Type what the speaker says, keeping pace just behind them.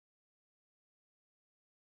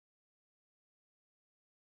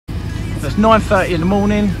It's 9:30 in the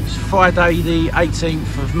morning. It's Friday the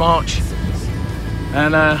 18th of March,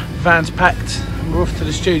 and van's packed and we're off to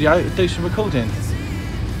the studio to do some recording.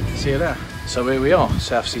 See you there. So here we are,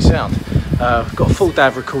 Southsea Sound. Got a full day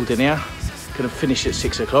of recording here. Gonna finish at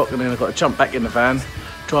 6 o'clock, and then I've got to jump back in the van,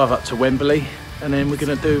 drive up to Wembley, and then we're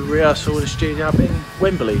gonna do rehearsal in the studio up in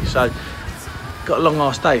Wembley. So got a long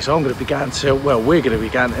last day, so I'm gonna be going till, well, we're gonna be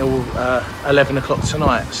going till 11 o'clock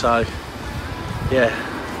tonight. So yeah,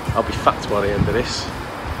 I'll be fucked by the end of this.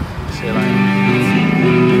 See you later.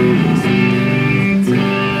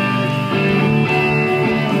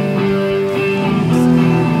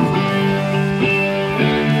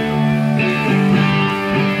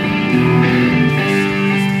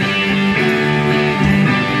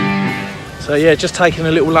 So yeah, just taking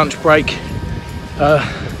a little lunch break.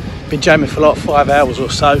 Been jamming for like 5 hours or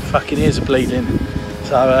so. Fucking ears are bleeding.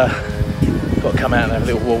 So got to come out and have a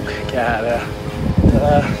little walk, get out of there.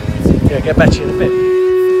 Yeah, get back to you in a bit.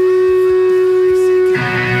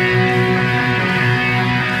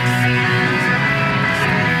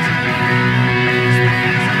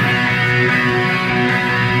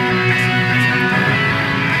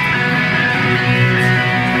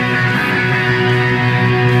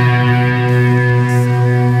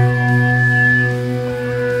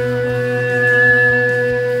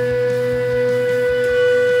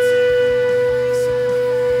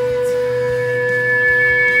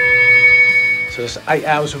 So that's 8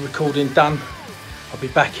 hours of recording done. I'll be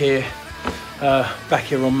back here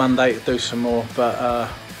on Monday to do some more, but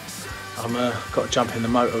I'm got to jump in the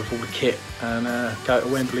motor with all the kit and go to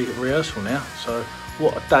Wembley at rehearsal now. So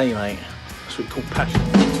what a day, mate. That's what we call passion.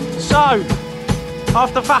 So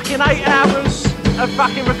after fucking 8 hours of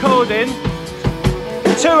fucking recording,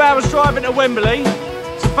 2 hours driving to Wembley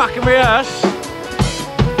to fucking rehearse,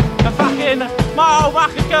 a fucking my old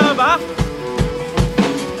Wacker Gerber.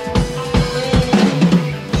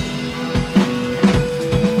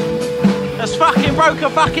 That's fucking broke a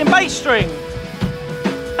fucking bass string.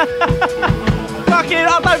 Fucking,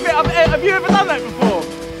 I don't think have you ever done that before?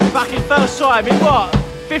 Fucking first time in what?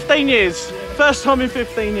 15 years. First time in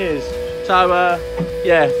 15 years. So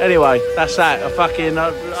yeah, anyway, that's that.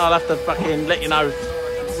 I'll have to fucking let you know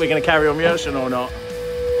if we're gonna carry on rehearsing or not.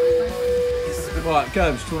 Right,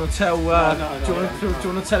 Gerbs, do you want to tell? Do you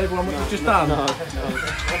want to tell everyone what you've just done? No.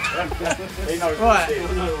 Right.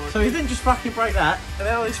 So he didn't just fucking break that, and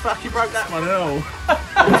then he's fucking broke that one and all.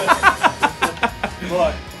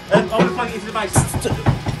 Right. I'm gonna plug it into the bass.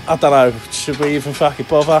 I don't know. Should we even fucking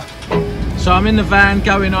bother? So I'm in the van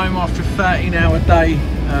going home after a 13-hour day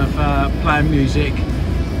of playing music,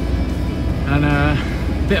 and a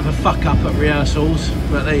bit of a fuck up at rehearsals,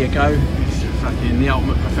 but there you go. Fucking the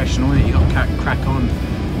ultimate professional, you got to crack on.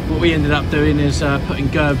 What we ended up doing is putting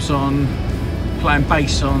Gerbs on, playing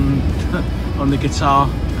bass on on the guitar,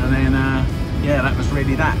 and then yeah, that was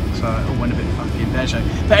really that. So it all went a bit fucking beige.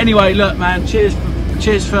 But anyway, look, man, cheers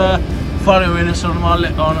for following us on our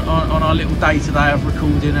little day today of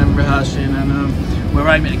recording and rehearsing, and we're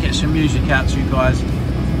aiming to get some music out to you guys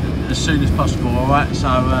as soon as possible. All right, so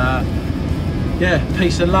yeah,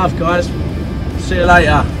 peace and love, guys. See you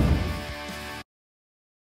later.